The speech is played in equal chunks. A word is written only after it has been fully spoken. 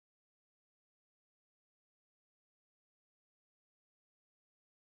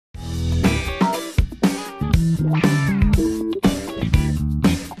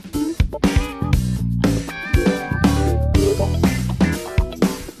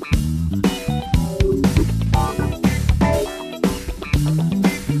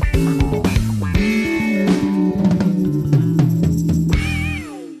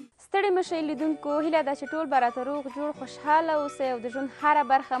هیله ده چې ټول به راته روغ جوړ خوشحاله اوسئ او د ژوند هره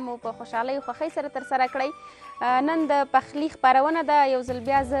برخه مو په خوشحالۍ او خوښۍ سره ترسره کړئ. نن د پخلی خپرونه ده. یو ځل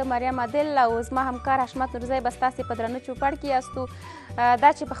بیا زه مریم عادل او زما همکار حشمت نورزی به ستاسې په درانه چوپړ کې یاستو. دا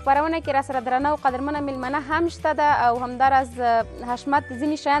چې په خپرونه کې راسره درانه او قدرمنه مېلمنه هم شته ده او همداراز حشمت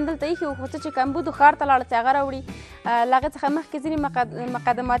ځینې شیان دلته ایښي وو، خو څه چې کمبودو ښار ته لاړه چې هغه راوړي. له هغې څخه مخکې ځینې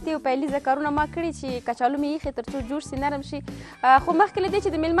مقدماتي او پیلیزه کارونه ما کړي چې کچالو مې ایښي تر څو جوړ سي، نرم شي. خو مخکې له دې چې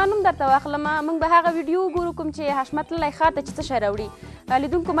د مېلمه نوم درته واخلم، موږ به هغه ویډیو وګورو کوم چې حشمت تللی ښار ته چې څه شی راوړي.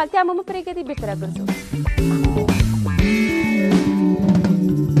 لیدونکو ملتیا مو مه پرېږدئ، بېرته راګرځو.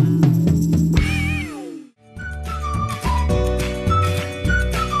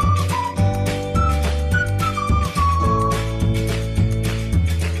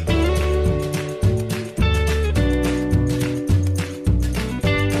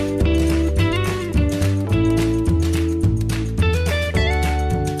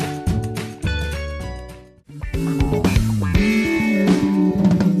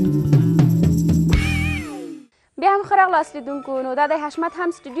 خلاص لیدونکو، نو دا د حشمت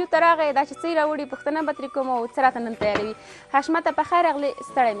هم سټوډیو ته راغی. دا چې څه یې راوړي پوښتنه به ترې کوم او څه راته نن تیاروي. حشمته پخیر راغلی،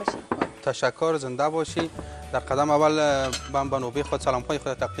 ستړی مه شي. تشکر، زنده باشی. در قدم اول من به نوبه خود سلام‌های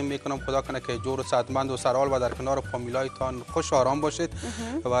خود تقدیم میکنم. خدا کنه که جور و سعادتمند و سرحال و در کنار فامیلایتان خوش و آرام باشید.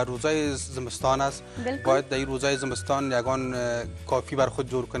 و روزای زمستان است، باید در این روزای زمستان یگان کافی بر خود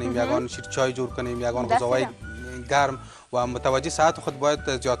جور کنیم، یگان شیر چای جور کنیم، یگان غذاهای گرم و متوجه صحت خود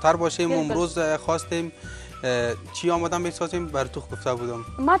باید زیادتر باشیم. امروز خواستیم چی آمدم بسازیم، بر تو گفته بودم.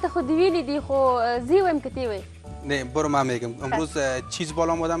 ما ته خود ویلی دی خو زی ویم که تی وی. نه برو من میگم. امروز چیز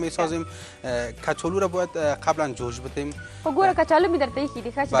بالا آمدم میسازیم. کچالو را باید قبلا جوش بدیم. خو ګوره کچالو می درته ایښي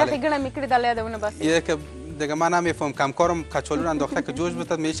دي ښه چې دغې ګڼه مې کړې دا له یادونه باسي. یک دیگه من نمیفهم کمکارم کچالو را انداخته که جوش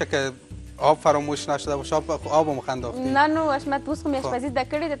بده، میشه که آب فراموش نشده باشه، آب هم انداختیم. نه نو حشمت اوس خو مې اشپزي زده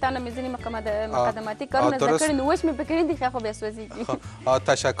کړې ده، تا نه مې ځینې مقدماتي کارونه زده کړي، نو اوس مې په کړي دي ښه خو بیا سوځېږي.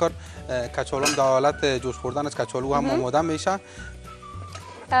 تشکر. کچالو هم در حالت جوش خوردن است، کچالو هم آماده میشه.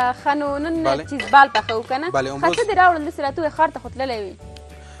 ښه نو نن چیز بال پخوو که نه؟ ښه څه دې راوړل داسې راته ووایې ښار ته خو تللی وي.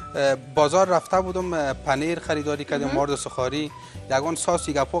 بازار رفته بودم، پنیر خریداری کردیم، مارد سخاری، یگان ساس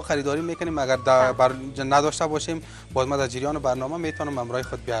گپا خریداری میکنیم. اگر نداشته باشیم باز ما در جریان برنامه میتونم همراه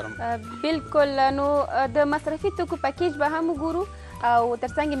خود بیارم. بالکل. نو د مصرفي توکو پکیج به هم وګورو او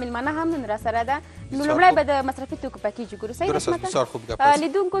ترڅنګ مېلمنه هم نن راسره ده. نو لومړی به د مصرفي توکو پکیج وګورو. صحیح درست است، بسیار خوب گپ است.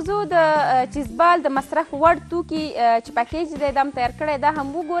 لیدونکو زه د چیزبال د مصرف وړ توکي چې پکیج دی دا هم تیار کړی، دا هم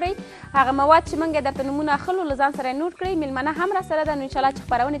وګورئ. هغه مواد چې موږ درته نومونه اخلو له ځان سره نوټ کړئ. مېلمنه هم راسره ده، نو انشاءالله چې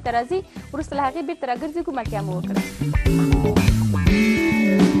خپرونې ته راځي وروسته له هغې بېرته راګرځېږو، ملتیا مو وکړئ.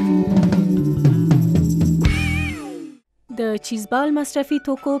 د چیزبال مصرفي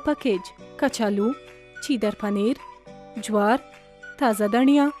توکو پکیج: کچالو، چیدر پنیر، جوار، تازه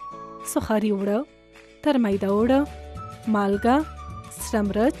دڼیا، سخاری اوړه، ترمیده اوړه، مالګه، سره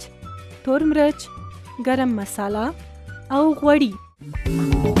مرچ، تور مرچ، ګرم مساله او غوړي.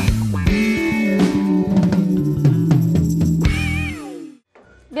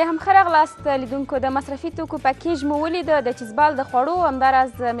 بیا هم ښه راغلاست لیدونکو. د مصرفي توکو پکیج مو ولیده د چیزبال د خوړو.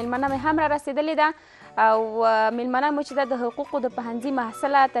 همداراز مېلمنه مې هم را رسېدلې ده او مېلمنه مو چې ده د حقوقو د پوهنځي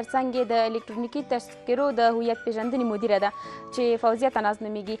محصله، ترڅنګ یې د الکترونیکي تذکرو د هویت پېژندنې مدیره ده چې فوزیه تناز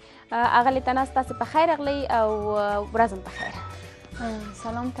نومیږي. اغلې تناز، تاسې په خیر راغلی او ورځ هم په خیر.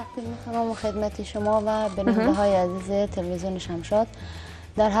 سلام تقدیم می‌کنم خدمت شما و بیننده های عزیز تلویزیون شمشاد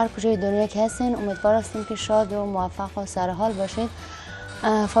در هر کجای دنیا که هستین. امیدوار هستیم که شاد و موفق و سرحال باشید.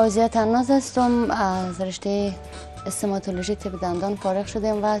 فوزیه تناز هستم، از رشته استوماتولوژی طب دندان فارغ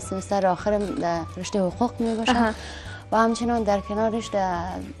شدیم و سمستر آخر در رشته حقوق می باشم و همچنان در کنارش در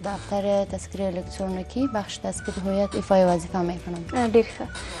دفتر تذکره الکترونیکی بخش تثبیت هویت ایفای وظیفه میکنم. ډیر ښه.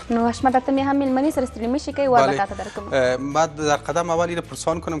 نو حشمت ته مې هم مېلمنې سره ستړي مشي کوي، وار به تاته درکوم. من در قدم اول اینو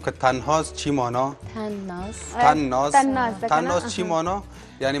پرسان کنم که تنهاز چی معنا؟ تناز چی معنا؟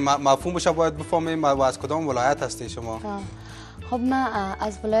 یعنی مفهومش باید بفهمیم و از کدام ولایت هستی شما؟ خب من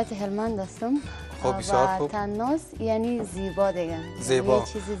از ولایت هلمند هستم. خب بسیار خوب. تناز یعنی زیبا دیگه. زیبا. یه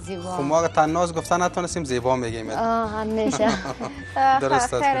چیز زیبا. خب ما اگه تناز گفتن نتونستیم زیبا میگیم. همیشه.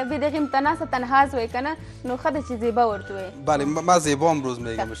 درست است. خیر بدقیم تناز تنهاز وای کنه، نو خود چی زیبا ورته وای. بله من زیبا امروز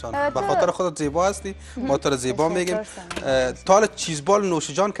میگمشان. به خاطر خودت زیبا هستی، ما تو زیبا میگیم. تا چیزبال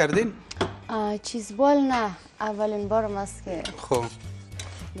نوشجان کردین؟ چیزبال نه، اولین بارم است که. خب.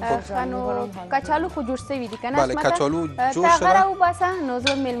 نو کچالو خو جوړ شوي دي که نه؟ بله کچالو جوړ شده. هغه راوباسه، نو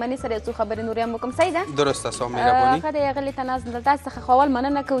زه مېلمنې سره یو څو خبرې نورې هم وکړم. صحیح ده؟ درست است، مهرباني. ښه دی اغلې تناز، له تاسو څخه خو اول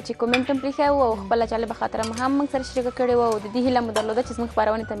مننه کوو چې کومنټ هم پرېښی و او خپله جالبه خاطره مو هم موږ سره شریکه کړې وه او د دې هیله مو درلوده چې زموږ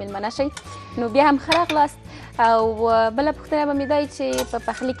خپرونې ته مېلمنه شئ. نو بیا هم ښه راغلاست. او بله پوښتنه به مې دا چې په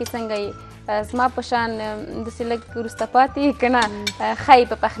پخلي کې څنګه یې؟ زما په شان داسې لږ وروسته پاتې که نه ښایي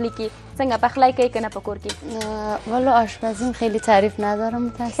په پخلي کې څنګه پخلی کوي که نه په کور کې؟ والا آشپزیم خیلی تعریف ندارم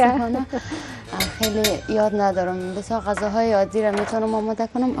متاسفانه. خیلی یاد ندارم. بسیار غذاهای عادی را میتونم آماده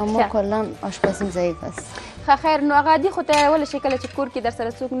کنم اما کلا آشپزیم ضعیف است. خیر نو هغه عادي خو ته ولې شي کله چې کور کې در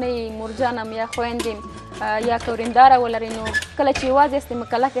سره څوک نه وي مورجانم یا خویندې یا که ورېنداره ولرئ نو کله چې یوازې هستې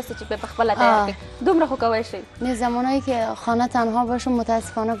مکلف هستې چې په خپله تیار کړئ دومره خو کوی شئ؟ نه زمانایی که خانه تنها باشم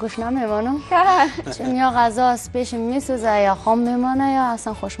متاسفانه گوش نمیمانم چون یا غذا از پیش میسوزه یا خام میمانه یا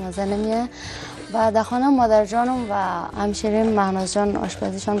اصلا خوشمزه نمیه. و در خانه مادر جانم و همشیرین مهناز جان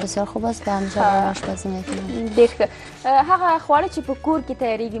آشپزیشان بسیار خوب است و همیشه برای آشپزی میکنم. ډېر ښه. هغه خواړه چې په کور کې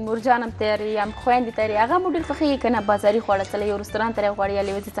تیاریږي مورجانم تیاروي یا خویندې تیاروي هغه مو ډېر خوښېږي که نه بازاري خواړه څله یو رستوران ته غواړي یا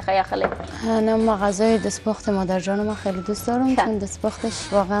لیوزي څخه یخلی؟ نه ما غذای دستپخت مادر جانم خیلی دوست دارم چون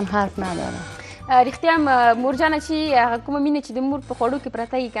دستپختش واقعا حرف نداره. رښتیا هم مورجانه چې هغه کومه مینه چې د مور په خوړو کې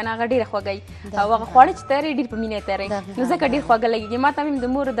پرته وي که نه هغه ډېره خوږه وي او هغه خواړه چې تیاروي ډېر په مینه یې تیاروي نو ځکه ډېر خوږه لګېږي. ما ته هم د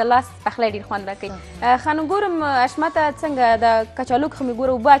مور د لاس پخلی ډېر خوند راکوي. ښه نو ګورم اشمته څنګه د کچالو کې خو مې ګوره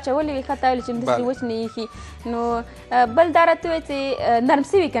اوبه اچولې وي ښه ته ویلې چې همداسې وچ نه ایښي نو بل دا راته ووایه چې نرم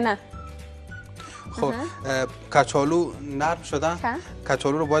سوي که نه؟ خب کچالو نرم شده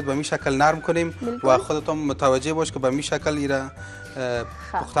کچالو رو باید به می شکل نرم کنیم و خودتون متوجه باش که به می شکل ایره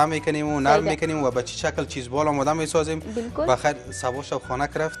پخته میکنیم و نرم میکنیم و به چی شکل چیز بال آماده میسازیم. بخیر سبا شب خانه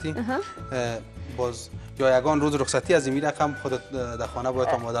رفتی باز یا یگان روز رخصتی از این رقم خودت در خانه باید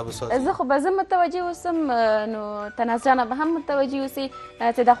آماده بسازی. زه خو به زه متوجه اوسم نو تناز جانه به هم متوجه اوسئ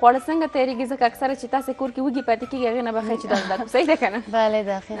چې دا خواړه څنګه تیارېږي ځکه اکثره چې تاسې کور کې وږي پاتې کېږي هغې نه به ښایي چې دا زده کړو صحیح ده که نه؟ بله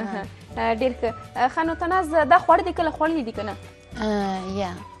دقیقا. ډېر ښه. ښه نو تناز دا خواړه دې کله خوړلي دي که نه؟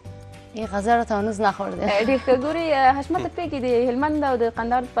 یا این غذا رو تا هنوز نخورده. ډېر ښه. ګورې حشمته پرېږدي د هلمند او د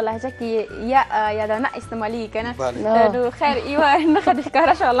قندهار په لهجه کې یا دا نه استعمالېږي که نه؟ نو خیر یوه نښه دې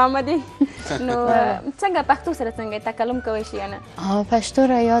ښکاره شوه علامه دې نو څنګه پښتو سره څنګه تکلم کوی شي یا نه؟ پښتو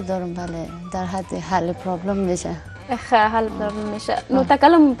را یاد دارم بله در حد حل پرابلم میشه. ښه حل پرابلم میشه. نو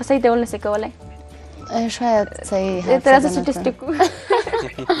تکلم په صحیح ډول نشئ کولی؟ شاید صحیح حد ترازه چی تست کو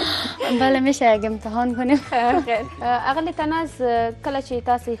بله میشه اگه امتحان کنیم. خیر. اغلی تناز کله چې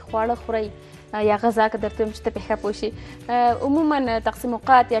تاسې خواړه خورئ یا غذا که درته وایم چې ته پرې ښه پوه شي عموما تقسیم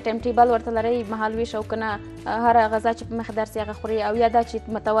اوقات یا ټایم ټیبل ورته لرئ مهال ویش او که نه هره غذا چې په مخې درسي هغه خورئ او یا دا چې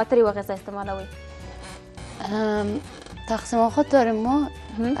متواترې و غذا استعمالوئ؟ تقسیم اوقات داریم ما.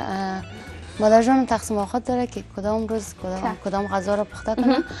 مادر جانم تقسیم اوقات داره که کدام روز کدام غذا رو پخته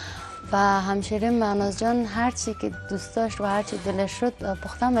کنه و همشیرین مهناز جان هر چی که دوست داشت و هر چی دلش شد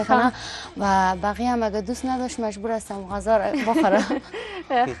پخته میکنه و بقیه هم اگه دوست نداشت مجبور هستم غذا را بخوره.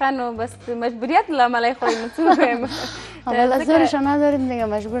 خانو بس مجبوریت لامل خوریم څه ویم اول زورش نداریم دیگه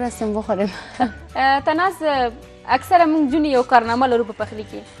مجبور هستیم بخوریم. تناز اکثره موږ جونې یو کارنامه لرو په پخلي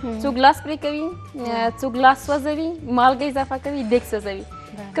کې څوک لاس پرې کوي څوک لاس سوځوي مالګه اضافه کوي دیګ سوځوي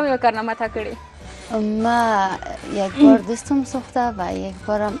کوم یو کارنامه تا کړې؟ ما یک بار دستم سوخته و یک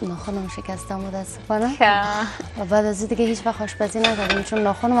بارم ناخنم شکسته متاسفانه و بعد از دیگه هیچ وقت آشپزی نکردم چون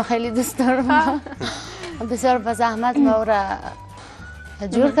ناخنم خیلی دوست دارم. بسیار به زحمت ما او را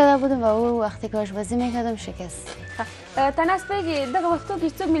جور کرده بودم و او وقتی که آشپزی میکردم شکست. تناز پرېږي دغه وختو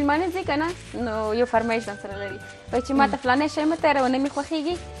کې څوک میلمانه ځي که نه نو یو فرمایش ځان سره لري وایي چې ما ته فلانی شی مه تیاروه نه مې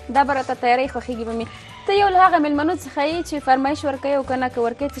خوښېږي دا به راته تیاری خوښېږي به مې ته یو له هغه میلمنو څخه یې چې فرمایش ورکوي او که نه که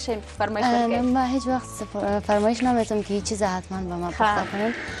ورکوي څه شی فرمایش ورکوي؟ ما هیچ وقت فرمایش نمیتم که هیچ چیز حتما به ما پخته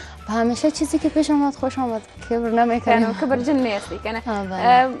کنیم و همیشه چیزی که پیش آمد خوش آمد کبر نمیکنیم. کبرجن نه هستی که نه؟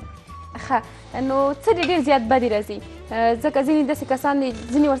 ښه نو څه دې ډېر زیات بدې راځي ځکه ځینې داسې کسان دي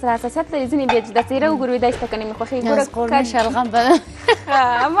ځینې ورسره حساسیت لري ځینې بیا چې دا څېره وګوري دا ایسته کنې مې خوښېږي از قرمه شلغم بده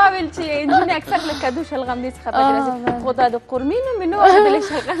ما ویل چې نجونې اکثر له کدو شلغم دې څخه بدې راځي خو دا د قرمې نوم مې نه اورېدلی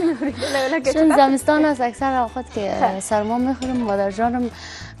شلغم مې اورېدلی چون زمستان است اکثر اوقات که سرما میخوریم مادر جانم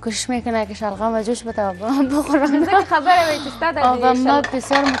کوشش میکنه که شلغم و جوش بده بخورم. ځکه خبره وایي چې ستا و ما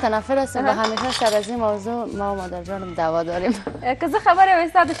بسیار متنفر هستیم و همیشه سر از این موضوع ما و مادر جانم دعوا داریم. که زه خبره وایي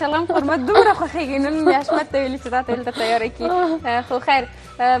ستا د شلغم قورمه دومره خوښېږي نن مې حشمت ته ویلي چې دا ته دلته تیاره کړي خو خیر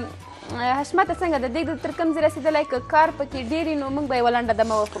حشمت څنګه د دې تر کوم ځای رسېدلی که کار پکې ډېر وي نو موږ به یې لنډه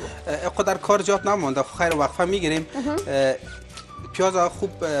دمه وکړو. قدر کار زیاد نمانده خیر وقفه میگیریم پیاز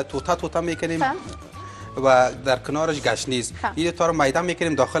خوب توته میکنیم و در کنارش گشنیز این تا رو میده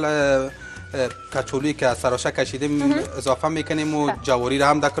میکنیم داخل کچولویی که از سراشه کشیدیم اضافه میکنیم و جواری را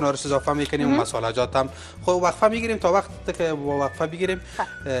هم در کنارش اضافه میکنیم و مسالجات هم. خب وقفه میگیریم تا وقتی که وقفه بگیریم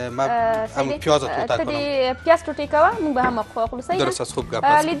ما پیاز ټوټه کنم. پیاز ټوټه کوه موږ به هم وقفه واخلو. صحیح ده؟ درست است. خوب گپ.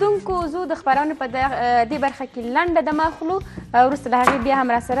 لیدونکو زه د خبرونې په دې برخه کې لنډه دمه اخلو، وروسته له هغې بیا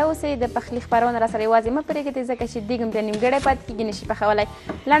هم راسره اوسئ. د پخلي خبرونه راسره یوازې مه پرېږدئ ځکه چې دیګ هم بیا نیمګړی پاتې کېږي، نشي پخولی.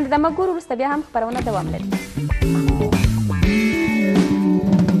 لنډه دمه ګورو، وروسته بیا هم خبرونه دوام لري.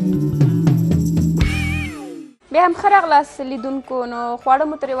 بیا هم ښه راغلاست لیدونکو. نو خواړه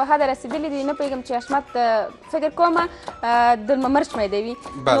مو تر یوه حده رسېدلي دي. نه پوهېږم چې حشمت فکر کومه د مرچ میدوي،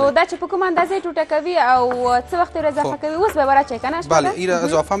 نو دا چې په کومه اندازه یې ټوټه کوي او څه وخت یې اضافه کوي اوس به براچی که نه حشمت؟ بله این را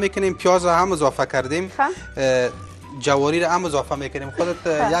اضافه میکنیم. پیاز هم اضافه کردیم، جواری را هم اضافه میکنیم. خودت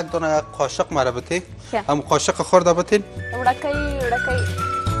یک دانه قاشق مربطه هم قاشق خورده بتین وړکۍ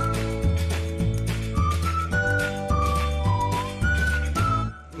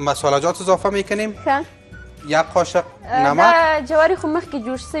مسالجات اضافه میکنیم. یک قاشق نمک. دا جواری خو مخکې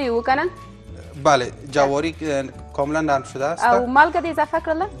جوش شوي و که نه؟ بله جواری کاملا نرم شده است. او مالګه دې اضافه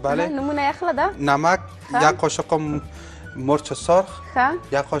کړله؟ بله. نمونه یې اخله ده. نمک، یک قاشق مرچ سرخ،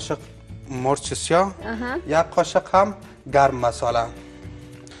 یک قاشق مرچ سیاه، یک قاشق هم گرم مساله.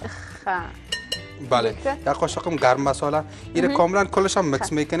 بله یک قاشق هم گرم مساله. این کاملا کلش هم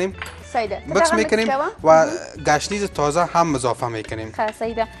مکس میکنیم. مکس میکنیم و گشنیز تازه هم اضافه میکنیم.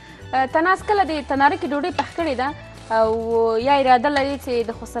 صحیح ده. تناز کله د تناره کې ډوډۍ پخ کړې ده او یا اراده لري چې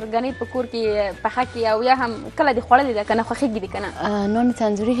د خسرګنۍ په کور کې پخه کړي او یا هم کله دې خوړلې ده که نه خوښېږي دې که نه؟ نان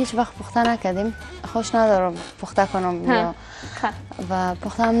تندوری هیچ وقت پخته نکردیم، خوش ندارم پخته کنم یا و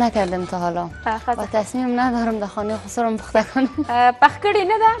پخته هم نکردیم تا حالا و تصمیم ندارم در خانه خسرم پخته کنم. پخ کړې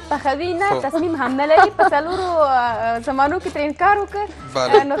نه ده، پخوي نه، تصمیم هم نه لري. په څلورو زمانو کې ترې انکار وکړ.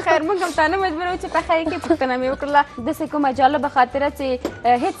 نو خیر موږ هم تا نه مجبوروو چې پخه یې کړې، پوښتنه مې وکړله. داسې کومه جالبه خاطره چې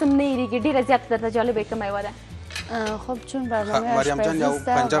هېڅ هم نه هېرېږي، ډېره زیاته درته جالبه کومه یوه ده؟ خب چون برنامه آشپزی است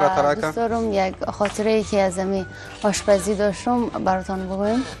و دوست دارم یک خاطره ای که از امی آشپزی داشتم براتان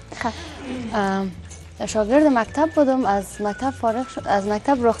بگویم. شاگرد مکتب بودم، از مکتب فارغ شد، از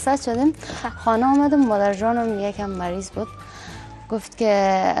مکتب رخصت شدیم، خانه آمدم. مادر جانم یکم مریض بود، گفت که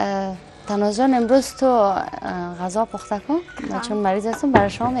تناز جان امروز تو غذا پخته کن، من چون مریض هستم برای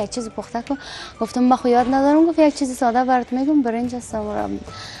شام یک چیز پخته کن. گفتم من خو یاد ندارم. گفت یک چیز ساده برات میگم، برنج هستم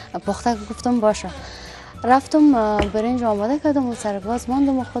پخته کن. گفتم باشه. رفتم برنج آماده کردم و سر گاز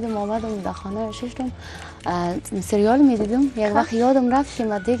ماندم و خودم آمدم در خانه نشستم سریال میدیدم. یک وقت یادم رفت که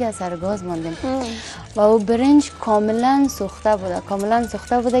ما دیگه سر گاز ماندیم و او برنج کاملا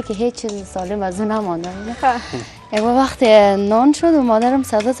سوخته بوده که هیچ چیز سالم از اون نمانده. یک وقت نان شد و مادرم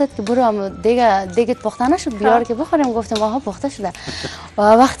صدا زد که برو دیگه پخته نشد بیار که بخوریم. گفتم آها پخته شده. و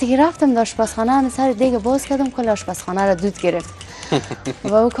وقتی که رفتم در آشپزخانه سر دیگه باز کردم، کل آشپزخانه را دود گرفت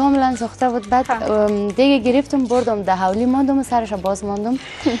و او کاملا سوخته بود. بعد دیگه گرفتم بردم ده حولی ماندم و سرش باز ماندم.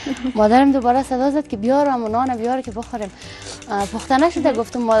 مادرم دوباره صدا زد که بیارم و نان بیار که بخوریم. پخته نشده.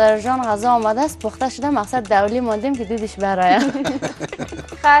 گفتم مادر جان غذا آماده است، پخته شده، مقصد دولی ماندیم که دودش برای.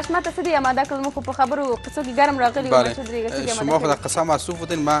 حشمت څه دی اماده کړل؟ موږ خو په خبرو قصو کې ګرم راغلي وو. شما خود قسم مصروف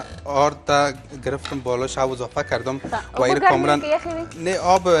بودین. من آرد تا گرفتم بالاش آب اضافه کردم و این کاملا نه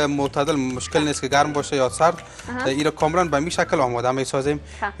آب معتدل، مشکل نیست که گرم باشه یا سرد. این کاملا به می شکل آماده می سازیم،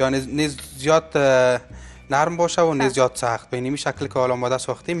 یعنی نه زیاد نرم باشه و نه زیاد سخت. به این شکل که حالا آماده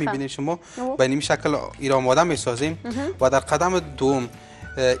ساختیم میبینید شما، به این شکل این آماده می سازیم. و در قدم دوم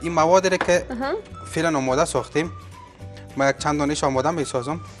این مواد که فعلا آماده ساختیم ما یک چند دانش آماده می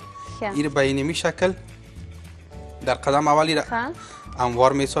سازم. این به این شکل در قدم اولی را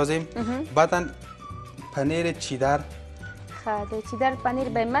انوار می سازیم. بعدا پنیر چیدر، چیدر پنیر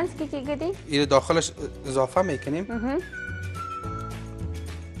به منز کی کیگدی، این داخلش اضافه میکنیم.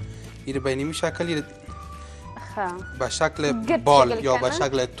 این به این شکل به شکل بال یا به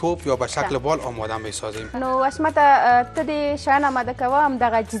شکل توپ یا به شکل بال آماده می سازیم. نو حشمت ته دې شیان آماده کوه،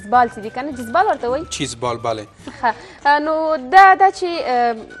 همدغه چیز بال چې دي که نه، چیز بال ورته وایي؟ چیز بال بله. نو دا چې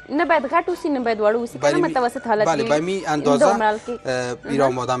نه باید غټ اوسي نه باید واړه اوسي که نه، متوسط حالت بله به می اندازه این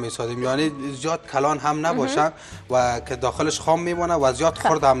آماده می سازیم، یعنی زیاد کلان هم نباشه و که داخلش خام میمونه و زیاد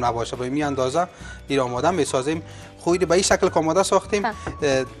خرد هم نباشه. به می اندازه این آماده می سازیم. خویده به این شکل که آماده ساختیم.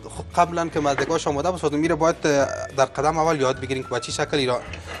 قبلا که مزدگاش آماده بسازیم میره باید در قدم اول یاد بگیریم که با چی شکل ایران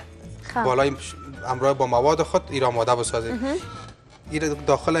بالای همراه با مواد خود ایران آماده بسازیم. این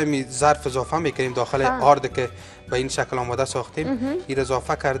داخل می ظرف اضافه میکنیم، داخل آرد که به این شکل آماده ساختیم این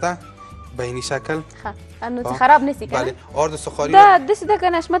اضافه کرده به این شکل نو چې خراب نسی کنه بله آرد سخاری دا داسې ده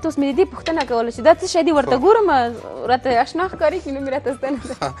کنه حشمت اوس مې د دې پوښتنه کوله چې دا څه شی دی ورته ګورم راته اشنا ښکاري که نو مې راته زده نه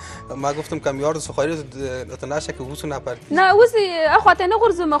ده ما گفتم کمی آرد سخاری تو نشه که اوسو نپرد نه اوس اخواته نه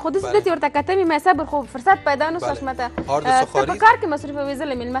غورځوم خو داسې داسې ورته کته مې صبر خو فرصت پیدا نه شو حشمته ته په کار کې مصروفه وې زه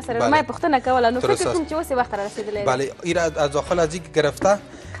له مېلمه سره ما یې پوښتنه کوله نو فکر کوم چې اوس یې وخت را رسېدلی بله این از داخل از این گرفته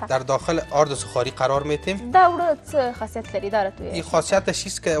در داخل آرد سخاری قرار میتیم. دا وړه څه خاصیت لري دا راته این خاصیتش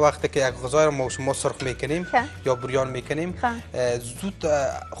چیست که وقتی که یک غذا رو ما شما سرخ میکنیم یا بریان میکنیم زود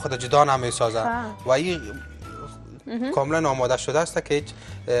خود جدا نمیسازه و این کاملا آماده شده است که هیچ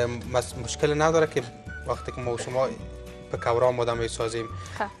مشکل نداره که وقتی که ما شما به کورا آماده میسازیم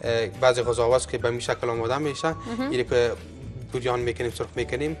بعضی غذاها که به این شکل آماده میشه این که بریان میکنیم سرخ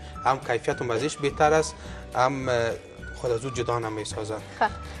میکنیم هم کیفیت و مزهش بهتر است هم خود از او جدا نمیسازه.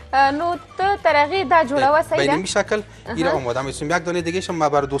 نو تو ترقی دا جوړوه صحیح ده؟ به این شکل این آماده میسازیم. یک دانه دیگه ما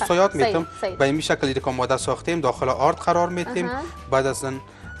برای دوستا یاد میتم به این شکل این آماده ساختیم داخل آرد قرار میتیم بعد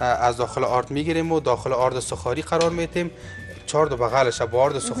از داخل آرد میگیریم و داخل آرد سخاری قرار میتیم 4 بغلش با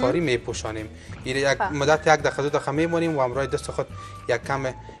آرد سخاری میپوشانیم. این یک مدت 1 دقیقه 2 دقیقه میمونیم و همراه دست خود یک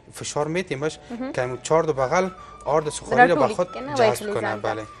کم فشار میتیمش که 4 بغل آرد سخاری را به خود جذب کنه.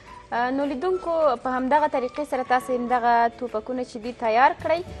 بله. نو لیدونکو په همدغه طریقې سره تاسو همدغه توپکونه چې دي تیار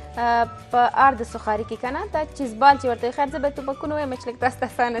کړئ په آرد سخاري کې کنه دا چیز بال چې ورته خیر زه به توپکونه وایم چې لږ تاسو ته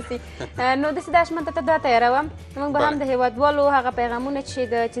اسانه سي نو داسې دا اشمنته ته دا تیاروم موږ به هم د هیوادوالو هغه پیغامونه چې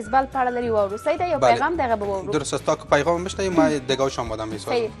د چیز بال په اړه لري واورو صحیح ده یو پیغام دغه به واورو درست است تا که پیغام بشنویم ما دیگه آماده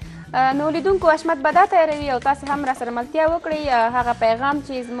میسازم نو لیدونکو حشمت به دا تیاروي او تاسو هم را سره ملتیا وکړئ هغه پیغام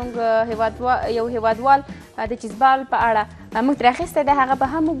چې زموږ یو هیوادوال د چیزبال په اړه موږ ترې اخیستی دی هغه به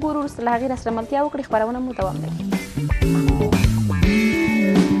هم وګورو وروسته له هغې را سره ملتیا وکړي خپرونه مو دوام لري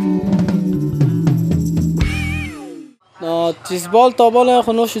چیزبال تا بالا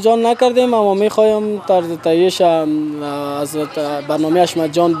خب نوش جان نکردیم اما میخوایم طرز تهیه‌اش از برنامه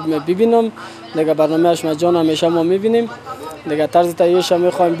اشمت جان ببینم دیگه برنامه اشمت جان همیشه ما میبینیم دیگه طرز تهیه‌اش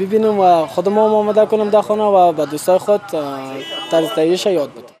میخوایم ببینیم و خودم هم آماده کنم در خانه و به دوستای خود طرز تهیه‌اش یاد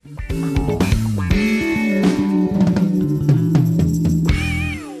بدم.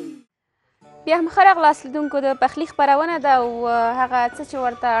 بیا هم ښه راغلاست لیدونکو د پخلي خپرونه ده او هغه څه چې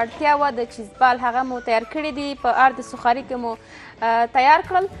ورته اړتیا وه د چیزبال هغه مو تیار کړي دي په آرد سخاري کې مو تیار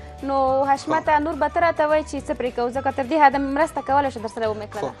کړل نو حشمته نور به ته راته وایي چې څه پرې کوو ځکه تر دې حده مې مرسته کولی شو در سره ومې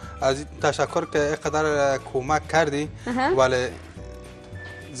کړله از این تشکر که اینقدر کمک کردی ولی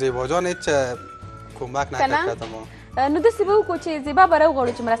زیبا جان هیچ کمک نکرد ما نو داسې به وکړو چې زیبا به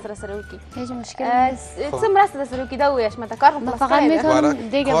راوغواړو چې مرسته راسره وکړي هیچ مشکل نیست څه مرسته درسره وکړي دا ووایه حشمته کار خو خلاص کړی ده فقط میتونم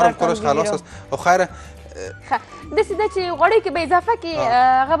دیگه برتن بگیرم او خیره داسې ده چې غوړی کې به اضافه کړي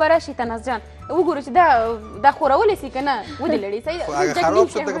هغه به راشي تناز جان وګورو چې دا خورولی سي که نه ودې لړي صحیح اگر خراب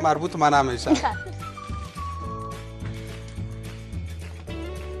شد دیگه مربوط من نمیشه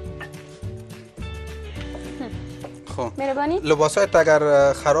خب مهربانی لباسایت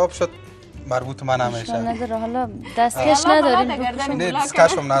اگر خراب شد مربوط من نمیشه نداره حالا دستکش نداریم نه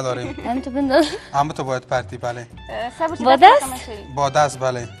دستکش هم نداریم هم تو بنداز همه تو باید پرتی بله با دست؟ با دست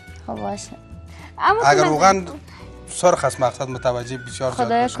بله خب باشه اگر روغن سرخ است مقصد متوجه بسیار زیاد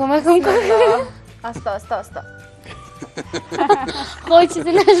خدایا باشه کمکم کنه استا خوی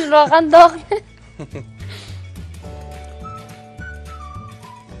چیزی نشه روغن داغ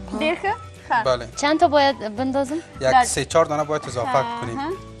ډېر ښه بله چند تا باید بندازم؟ یک 3-4 دانه باید اضافه کنیم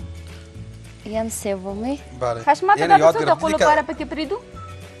یم سومی بله حشمت دا څه د قولو لپاره پکې پرېږدو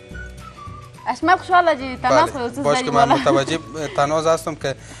حشمت خوشحاله چې تناز خو یو څه باشه که من متوجه تناز هستم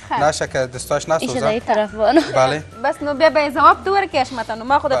که نشه که دستاش ایشه در این نسوزه طرف بانو بله بس نو بیا به یې ځواب تو ورکړې حشمته نو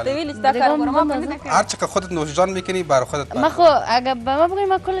ما خو درته ویلي چې دا کار وګوره ما خو نه ده کړی هر چه که خودت نوش جان میکنی برای خودت ما خو اگه به ما بگوی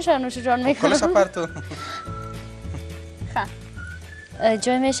ما کلش رو نوش جان کلش میکنم پر تو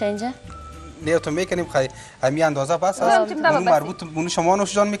جای میشه اینجا؟ نه تو میکنیم خیلی همین اندازه بس هست اونو مربوط اونو شما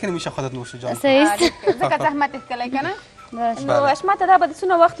نوش جان میکنی میشه خودت نوش جان صحیح است ځکه زحمت یې ښکلی که نه نو حشمته دا به د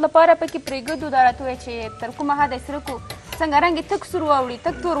څونه وخت لپاره پکې پرېږدو دا راته ووایه چې تر کومه حده یې سره کړو څنګه رنګ یې تک سور واوړي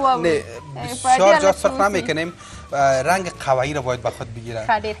تک تور واوړي نه بسیار زیاد سرخ نمیکنیم رنگ قوایی را باید به خود بگیره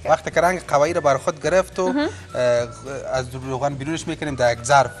وقتی که رنگ قوایی را بر خود گرفت و از روغن بیرونش میکنیم در یک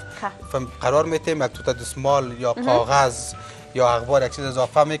ظرف قرار میتیم یک توت دستمال یا کاغذ یا اخبار یک چیز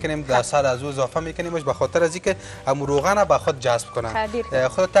اضافه میکنیم در سر از او اضافه میکنیمش به خاطر از اینکه همون روغن به خود جذب کنه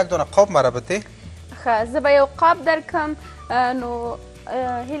خودت یک دونه قاب مرا بده ښه زه به یو قاب درکم نو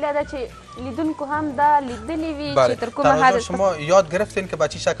هیله ده چې لیدونکو هم دا لیدلی وي بله چې تر کومه حد شما یاد گرفتین که به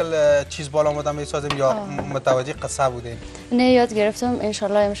چه شکل چیز بالا آماده میسازیم یا متوجه قصه بودین؟ نه یاد گرفتم،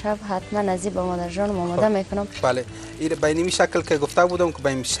 انشالله امشب حتما از این به مادر جانم آماده میکنم. بله این به این شکل که گفته بودم که به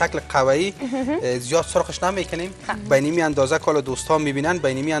این شکل قوایی زیاد سرخش نمیکنیم، به این اندازه که دوستان میبینن به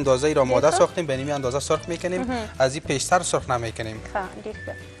این اندازه ای را آماده ساختیم، به این اندازه سرخ میکنیم، از این پیشتر سرخ نمیکنیم. ډېر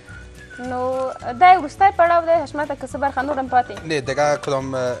ښه. نو دا یو وروستی پړاو دی حشمته، که څه برخه نور هم پاتې؟ نه دیگه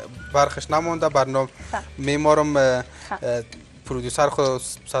کدام برخش نمونده. برنامه میمارم پرودوسر خود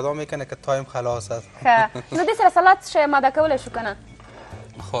صدا میکنه که تایم خلاص است. نو دې سره سلات شی آماده کولی شو که نه؟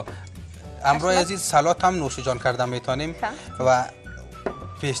 خب امروز عزیز سلات هم نوش جان کرده میتونیم و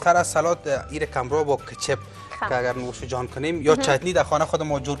بیشتر از سلات این کمرو با کچپ که اگر نوش جان کنیم یا چتنی در خانه خود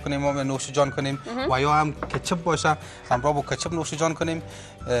ما جور کنیم و نوش جان کنیم و یا هم کچپ باشه همراه با کچپ نوش جان کنیم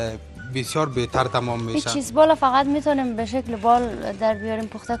بسیار بهتر تمام میشه. چیز بالا فقط میتونیم به شکل بال در بیاریم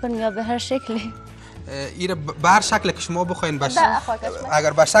پخته کنیم یا به هر شکلی؟ این به هر شکل که شما بخواین باشه.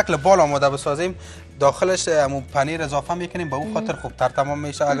 اگر به شکل بال آماده بسازیم داخلش همون پنیر اضافه میکنیم به اون خاطر خوبتر تمام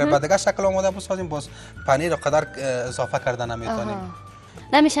میشه. اگر به دیگه شکل آماده بسازیم باز پنیر قدر اضافه کرده نمیتونیم.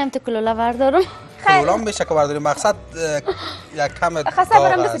 نمیشم تو کلوله بردارم؟ کلوله میشه که برداریم، مقصد یک کم داغ است. خاصه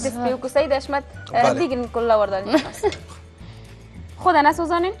برم دست دسپیو کسایی دشمت دیگرین کلوله برداریم. خود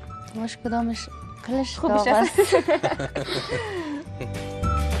نسوزانین؟ مش کدامش کلش خوب داغ است.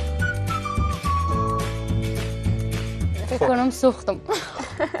 فکر کنم سوختم.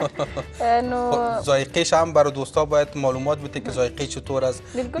 ذائقه‌ش هم برای دوستا باید معلومات بده که ذائقه چطور است،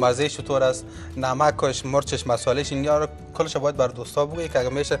 مزه چطور است، نمکش، مرچش، مساله‌اش اینا رو کلش باید برای دوستا بگی که اگه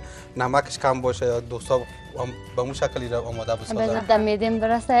میشه نمکش کم باشه یا دوستا به اون شکلی را آماده بسازن. دم میدیم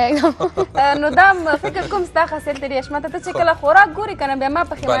برسه یکم. نو دم فکر کوم ستا خاصیت دی حشمت ته چې کله خوراک ګوري کنه بیا ما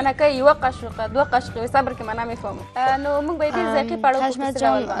پخیمانه کوي یو قشق دو قشق صبر که من نمیفهمم. نو موږ به دې ذائقه پړو حشمت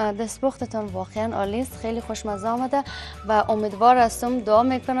جان دستپختتون واقعا عالی است، خیلی خوشمزه آمده و امیدوار هستم دعا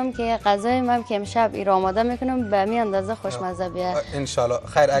میکنم که غذای من که امشب ای را آماده میکنم به همین اندازه خوشمزه بیاد ان شاء الله.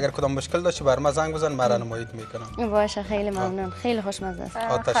 خیر اگر کدام مشکل داشتی بر ما زنگ بزن، من راهنمایی میکنم. باشه خیلی ممنون، خیلی خوشمزه است.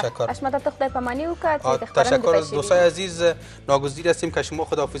 تشکر. حشمت ته خدای پامانی وکړه. تشکر دوستای عزیز، ناگزیر هستیم که شما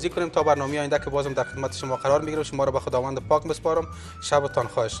خداحافظی کنیم تا برنامه آینده که بازم در خدمت شما قرار میگیرم. شما را به خداوند پاک میسپارم. شبتان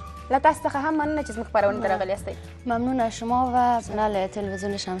خوش. له تاسو څخه هم مننه چې زموږ خپرونې ته راغلي یاستئ. ممنون از شما و کانال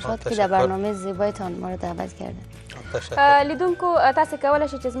تلویزیون شمشاد که در برنامه زیبایتان ما را دعوت کرده. لیدونکو تاسو کولی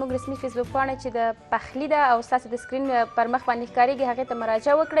شئ چې زموږ رسمي فیسبوک پاڼه چې د پخلی ده او ستاسو د سکرین پر مخ باندې ښکارېږي هغې ته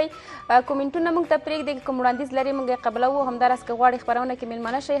مراجعه وکړئ. کومنټونه موږ ته پرېږدئ که کوم وړاندیز لري موږ یې قبلوو. همداراز که غواړئ خپرونه کې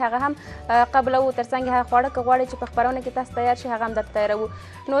مېلمنه شئ هغه هم قبلوو. تر څنګ هغه خواړه که غواړئ چې په خپرونه کې تاسو تیار شي هغه هم درته تیاروو.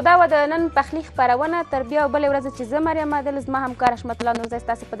 نو دا وه د نن پخلی خپرونه. تر بیا او بلې ورځې چې زه مریم عادل زما همکار حشمت الله نورزی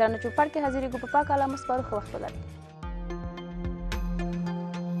ستاسو په درانه چوپړ کې حاضرېږو. په پاک الله مو سپارو. ښه وخت ولرئ.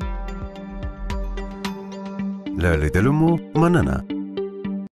 له لیدلو مو مننه.